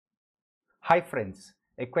Hi friends,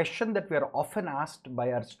 a question that we are often asked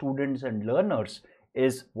by our students and learners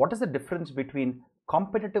is what is the difference between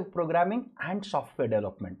competitive programming and software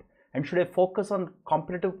development? And should I focus on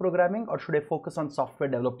competitive programming or should I focus on software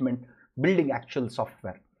development, building actual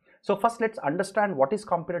software? So first let's understand what is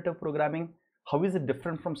competitive programming, how is it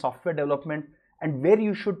different from software development, and where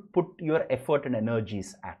you should put your effort and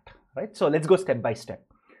energies at, right? So let's go step by step.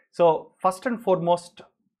 So first and foremost,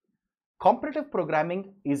 competitive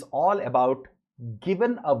programming is all about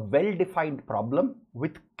given a well-defined problem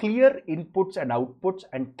with clear inputs and outputs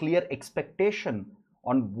and clear expectation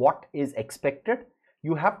on what is expected,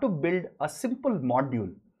 you have to build a simple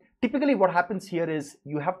module. Typically what happens here is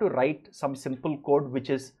you have to write some simple code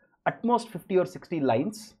which is at most 50 or 60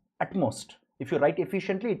 lines at most. If you write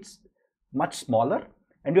efficiently, it's much smaller,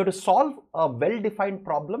 and you have to solve a well-defined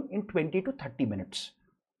problem in 20 to 30 minutes.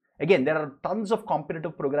 Again, there are tons of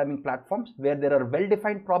competitive programming platforms where there are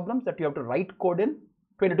well-defined problems that you have to write code in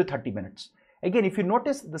 20 to 30 minutes. Again, if you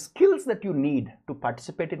notice, the skills that you need to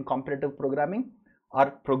participate in competitive programming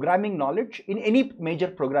are programming knowledge in any major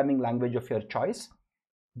programming language of your choice,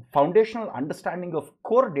 foundational understanding of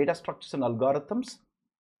core data structures and algorithms.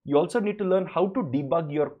 You also need to learn how to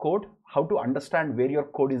debug your code, how to understand where your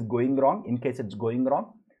code is going wrong in case it's going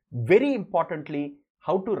wrong. Very importantly,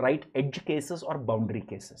 how to write edge cases or boundary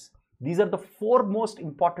cases. These are the four most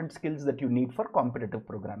important skills that you need for competitive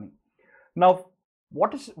programming. Now,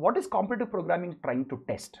 what is competitive programming trying to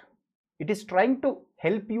test? It is trying to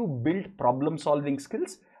help you build problem solving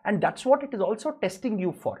skills, and that's what it is also testing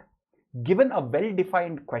you for. Given a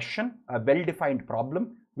well-defined question, a well-defined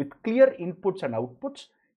problem with clear inputs and outputs,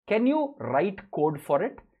 can you write code for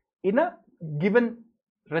it in a given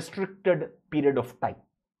restricted period of time?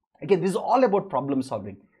 Again, this is all about problem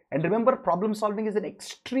solving. And remember, problem solving is an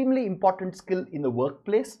extremely important skill in the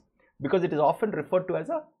workplace because it is often referred to as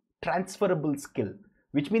a transferable skill,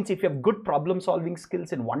 which means if you have good problem solving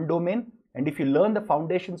skills in one domain, and if you learn the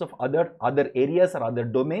foundations of other areas or other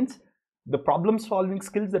domains, the problem solving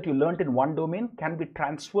skills that you learned in one domain can be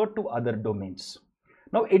transferred to other domains.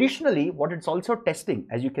 Now, additionally, what it's also testing,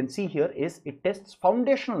 as you can see here, is it tests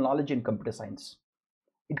foundational knowledge in computer science.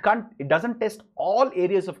 It doesn't test all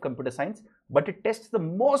areas of computer science, but it tests the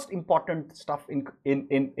most important stuff in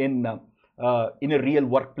a real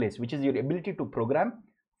workplace, which is your ability to program,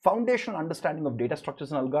 foundational understanding of data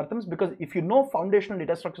structures and algorithms. Because if you know foundational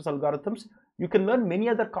data structures and algorithms, you can learn many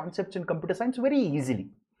other concepts in computer science very easily.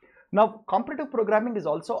 Now, competitive programming is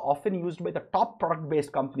also often used by the top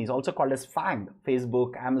product-based companies, also called as FANG,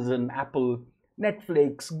 Facebook, Amazon, Apple,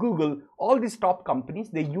 Netflix, Google, all these top companies.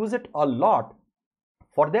 They use it a lot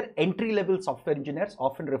for their entry-level software engineers,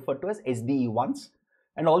 often referred to as SDE1s,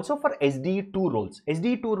 and also for SDE2 roles.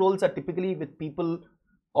 SDE2 roles are typically with people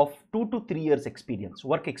of 2 to 3 years experience,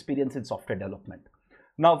 work experience in software development.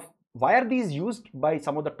 Now, why are these used by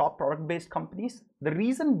some of the top product-based companies? The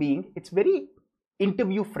reason being, it's very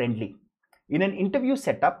interview-friendly. In an interview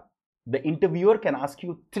setup, the interviewer can ask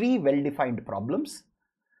you 3 well-defined problems,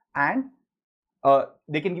 and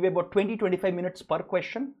they can give you about 20-25 minutes per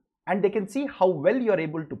question, and they can see how well you are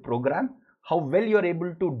able to program, how well you are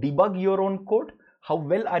able to debug your own code, how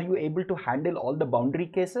well are you able to handle all the boundary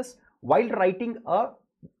cases while writing a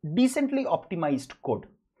decently optimized code.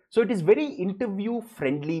 So it is very interview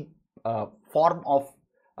friendly form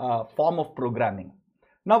of programming.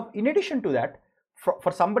 Now, in addition to that,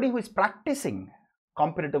 for somebody who is practicing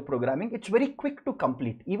competitive programming, it's very quick to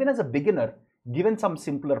complete. Even as a beginner, given some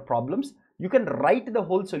simpler problems, you can write the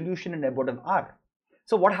whole solution in about an hour.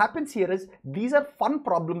 So what happens here is these are fun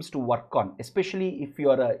problems to work on, especially if you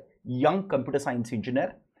are a young computer science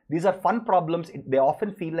engineer. These are fun problems. They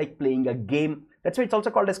often feel like playing a game. That's why it's also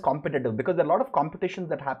called as competitive, because there are a lot of competitions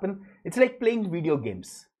that happen. It's like playing video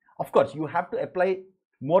games. Of course, you have to apply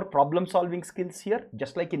more problem solving skills here,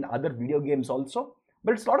 just like in other video games also.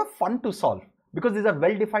 But it's a lot of fun to solve because these are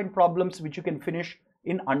well-defined problems which you can finish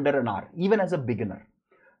in under an hour, even as a beginner.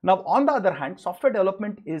 Now, on the other hand, software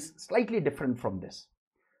development is slightly different from this.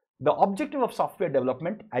 The objective of software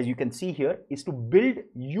development, as you can see here, is to build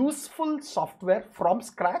useful software from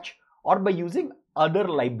scratch or by using other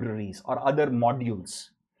libraries or other modules.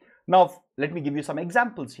 Now, let me give you some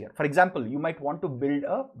examples here. For example, you might want to build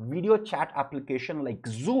a video chat application like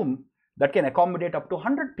Zoom that can accommodate up to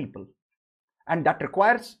 100 people. And that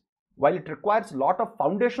requires, while it requires a lot of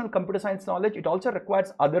foundational computer science knowledge, it also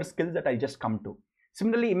requires other skills that I'll just come to.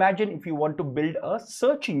 Similarly, imagine if you want to build a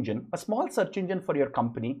search engine, a small search engine for your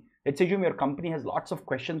company. Let's assume your company has lots of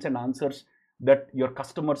questions and answers that your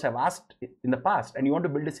customers have asked in the past, and you want to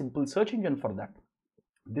build a simple search engine for that.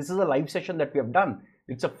 This is a live session that we have done.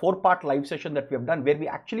 It's a 4-part live session that we have done where we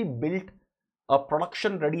actually built a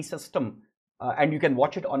production ready system, and you can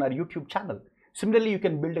watch it on our YouTube channel. Similarly, you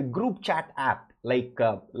can build a group chat app like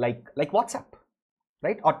WhatsApp,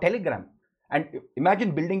 right, or Telegram, and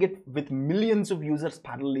imagine building it with millions of users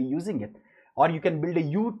parallelly using it. Or you can build a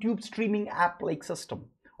YouTube streaming app like system,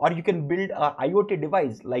 or you can build a IoT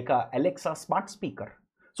device like a Alexa smart speaker.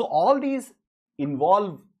 So all these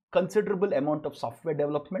involve considerable amount of software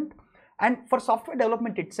development. And for software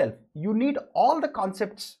development itself, you need all the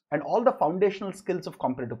concepts and all the foundational skills of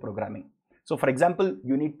competitive programming. So for example,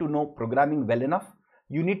 you need to know programming well enough.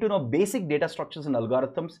 You need to know basic data structures and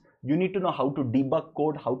algorithms. You need to know how to debug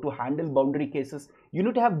code, how to handle boundary cases. You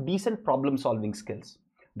need to have decent problem solving skills.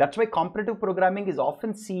 That's why competitive programming is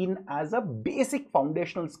often seen as a basic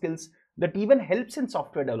foundational skills that even helps in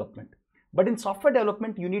software development. But in software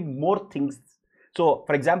development, you need more things. So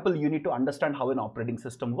for example, you need to understand how an operating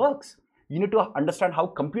system works. You need to understand how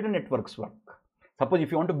computer networks work. Suppose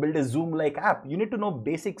if you want to build a Zoom-like app, you need to know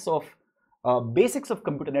basics of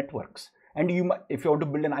computer networks. And if you want to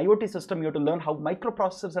build an IoT system, you have to learn how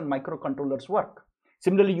microprocessors and microcontrollers work.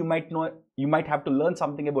 Similarly, you might have to learn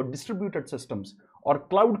something about distributed systems or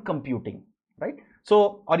cloud computing, right?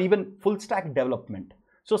 So, or even full stack development.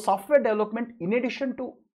 So software development, in addition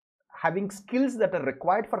to having skills that are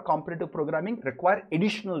required for competitive programming, require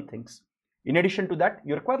additional things. In addition to that,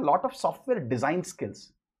 you require a lot of software design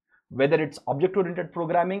skills, whether it's object-oriented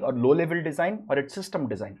programming or low-level design or it's system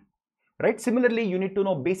design, right? Similarly, you need to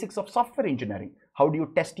know basics of software engineering. How do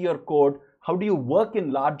you test your code? How do you work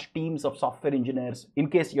in large teams of software engineers in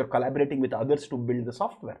case you're collaborating with others to build the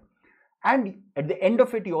software? And at the end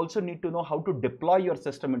of it, you also need to know how to deploy your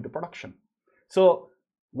system into production. So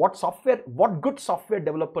what good software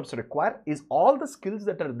developers require is all the skills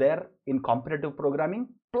that are there in competitive programming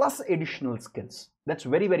plus additional skills. That's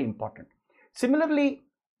very, very important. Similarly,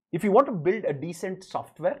 if you want to build a decent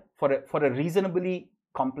software for a reasonably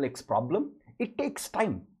complex problem, it takes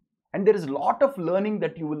time. And there is a lot of learning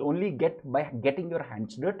that you will only get by getting your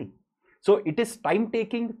hands dirty. So it is time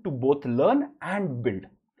taking to both learn and build.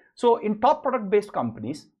 So in top product based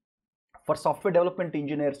companies, for software development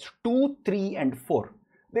engineers 2, 3 and 4,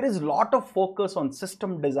 there is a lot of focus on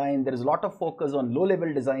system design. There is a lot of focus on low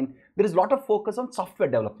level design. There is a lot of focus on software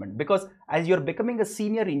development, because as you're becoming a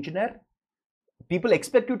senior engineer, people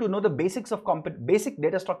expect you to know the basics of basic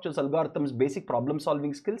data structures, algorithms, basic problem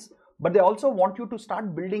solving skills, but they also want you to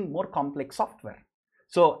start building more complex software.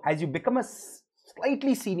 So as you become a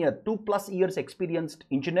slightly senior, 2+ years experienced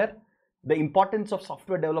engineer, the importance of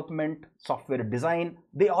software development, software design,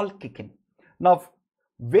 they all kick in. Now,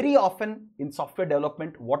 very often in software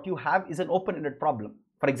development, what you have is an open-ended problem.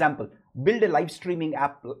 For example, build a live streaming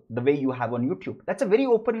app the way you have on YouTube. That's a very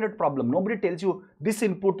open-ended problem. Nobody tells you this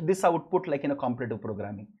input, this output like in a competitive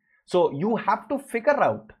programming. So you have to figure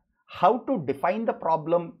out how to define the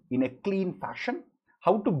problem in a clean fashion,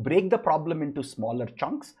 how to break the problem into smaller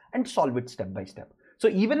chunks and solve it step by step. So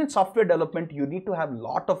even in software development, you need to have a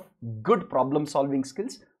lot of good problem solving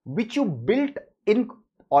skills, which you built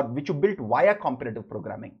via competitive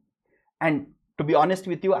programming. And to be honest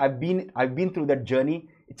with you, I've been through that journey.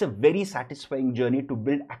 It's a very satisfying journey to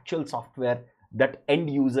build actual software that end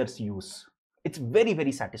users use. It's very,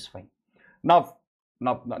 very satisfying. Now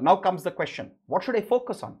comes the question, what should I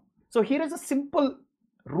focus on? So here is a simple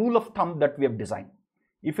rule of thumb that we have designed.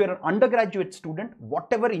 If you're an undergraduate student,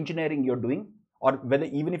 whatever engineering you're doing, or whether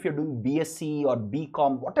even if you're doing BSc or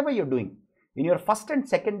BCom, whatever you're doing, in your first and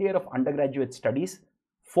second year of undergraduate studies,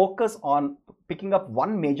 focus on picking up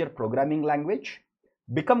one major programming language,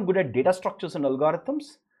 become good at data structures and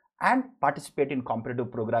algorithms, and participate in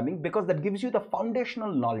competitive programming, because that gives you the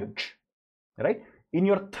foundational knowledge, right? In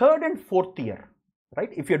your third and fourth year, right?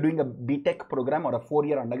 If you're doing a BTech program or a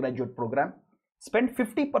 4-year undergraduate program, spend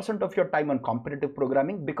 50% of your time on competitive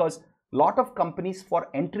programming, because a lot of companies for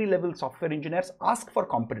entry-level software engineers ask for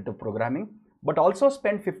competitive programming, but also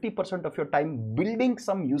spend 50% of your time building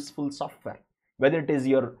some useful software, whether it is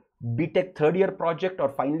your BTech 3rd-year project or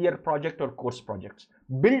final-year project or course projects.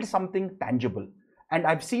 Build something tangible. And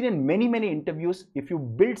I've seen in many, many interviews, if you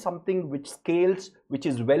build something which scales, which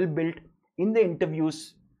is well built in the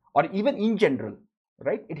interviews or even in general,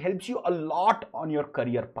 right, it helps you a lot on your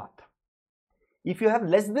career path. If you have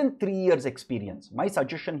less than 3 years experience, my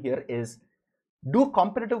suggestion here is do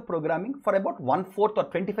competitive programming for about 1/4 or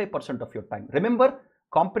 25% of your time. Remember,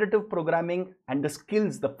 competitive programming and the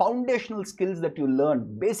skills, the foundational skills that you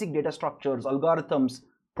learn, basic data structures, algorithms,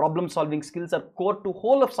 problem solving skills are core to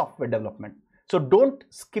whole of software development. So don't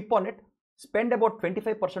skip on it. Spend about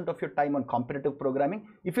 25% of your time on competitive programming.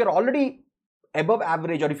 If you're already above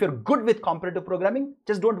average or if you're good with competitive programming,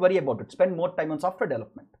 just don't worry about it. Spend more time on software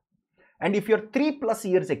development. And if you're 3+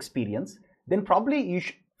 years experience, then probably you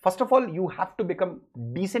first of all, you have to become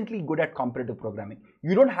decently good at competitive programming.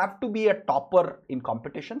 You don't have to be a topper in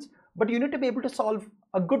competitions, but you need to be able to solve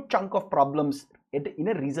a good chunk of problems in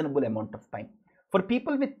a reasonable amount of time. For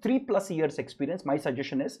people with 3+ years experience, my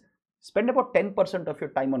suggestion is spend about 10% of your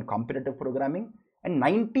time on competitive programming and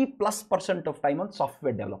 90+% of time on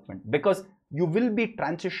software development, because you will be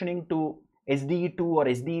transitioning to SDE2 or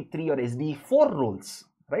SDE3 or SDE4 roles,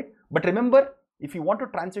 right? But remember, if you want to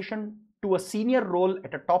transition to a senior role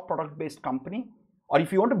at a top product-based company, or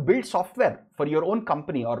if you want to build software for your own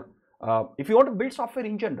company, or if you want to build software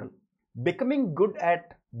in general, becoming good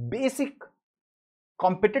at basic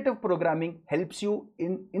competitive programming helps you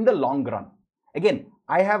in the long run. Again,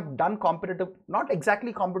 I have done competitive, not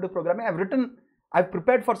exactly competitive programming. I've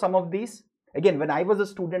prepared for some of these. Again, when I was a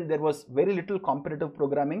student, there was very little competitive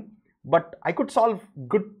programming, but I could solve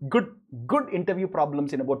good interview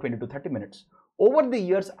problems in about 20 to 30 minutes. Over the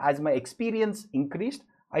years, as my experience increased,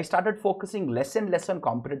 I started focusing less and less on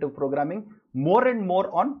competitive programming, more and more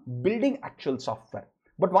on building actual software.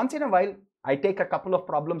 But once in a while, I take a couple of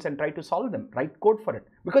problems and try to solve them, write code for it,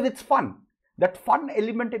 because it's fun. That fun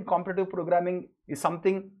element in competitive programming is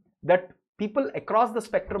something that people across the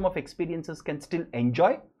spectrum of experiences can still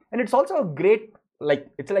enjoy. And it's also a great,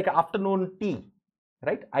 it's like afternoon tea,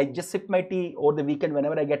 right? I just sip my tea over the weekend.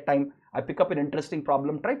 Whenever I get time, I pick up an interesting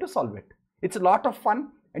problem, try to solve it. It's a lot of fun,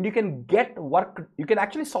 and you can get work. You can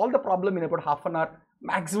actually solve the problem in about half an hour,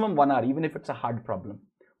 maximum 1 hour, even if it's a hard problem.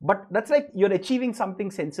 But that's like you're achieving something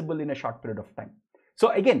sensible in a short period of time. So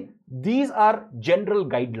again, these are general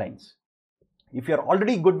guidelines. If you're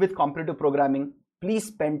already good with competitive programming, please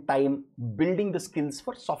spend time building the skills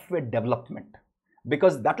for software development,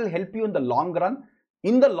 because that will help you in the long run.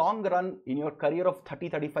 In the long run, in your career of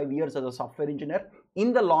 30-35 years as a software engineer,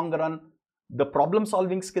 in the long run, the problem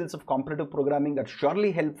solving skills of competitive programming are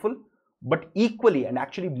surely helpful, but equally and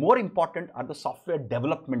actually more important are the software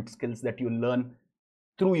development skills that you learn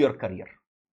through your career.